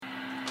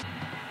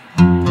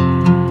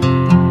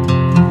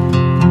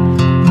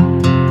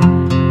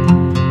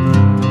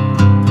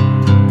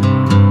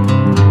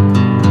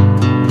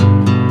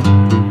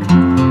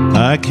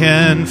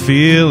can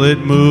feel it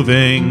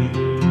moving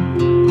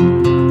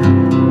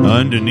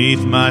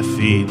underneath my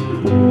feet.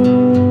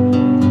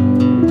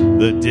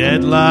 The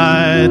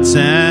deadlights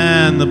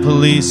and the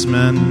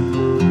policemen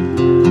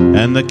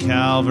and the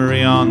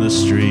cavalry on the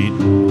street.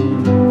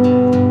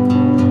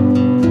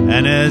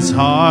 And as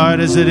hard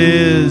as it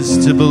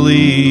is to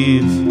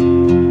believe,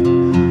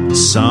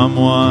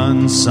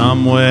 someone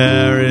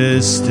somewhere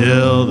is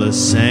still the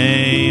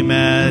same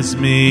as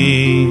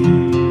me.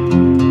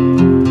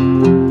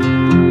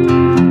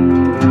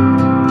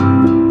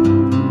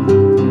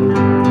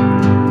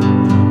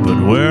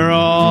 But we're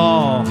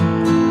all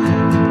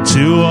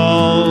too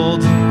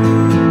old,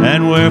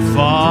 and we're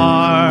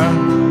far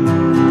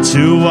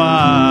too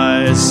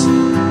wise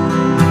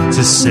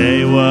to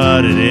say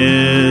what it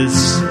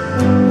is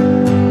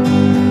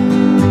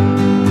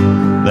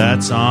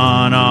that's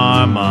on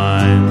our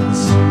minds.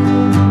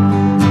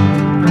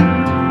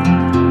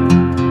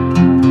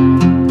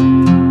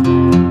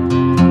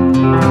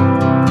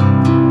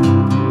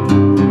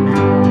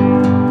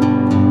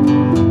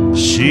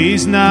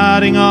 She's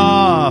nodding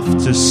off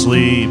to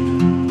sleep,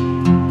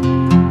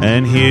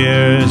 and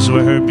here's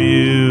where her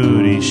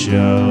beauty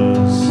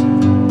shows.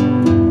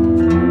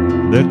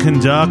 The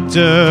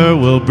conductor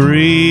will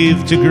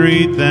breathe to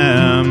greet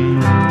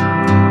them,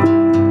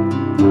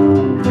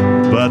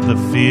 but the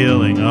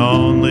feeling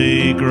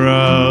only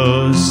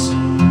grows.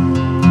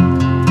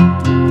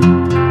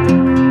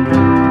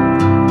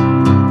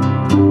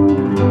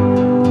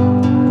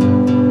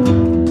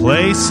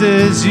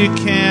 Places you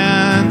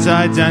can't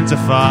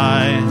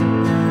identify,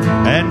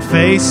 and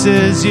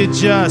faces you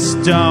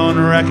just don't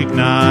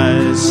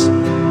recognize,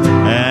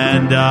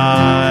 and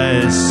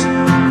eyes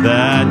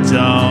that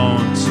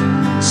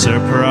don't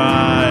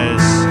surprise.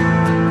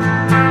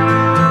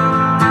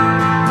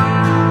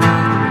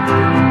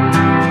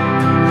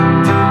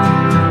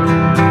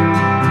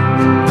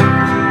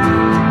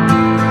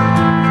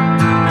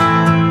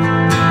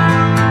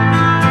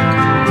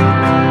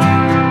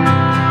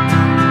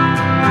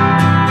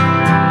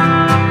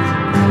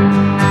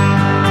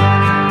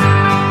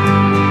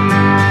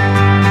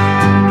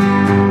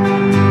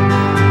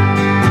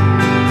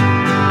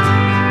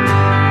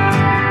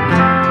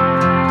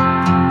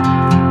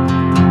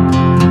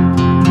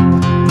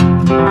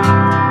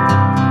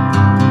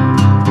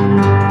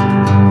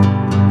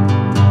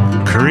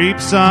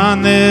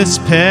 On this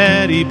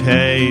petty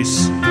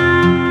pace,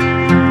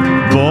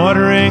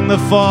 bordering the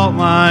fault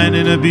line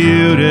in a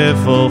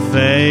beautiful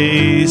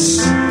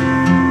face.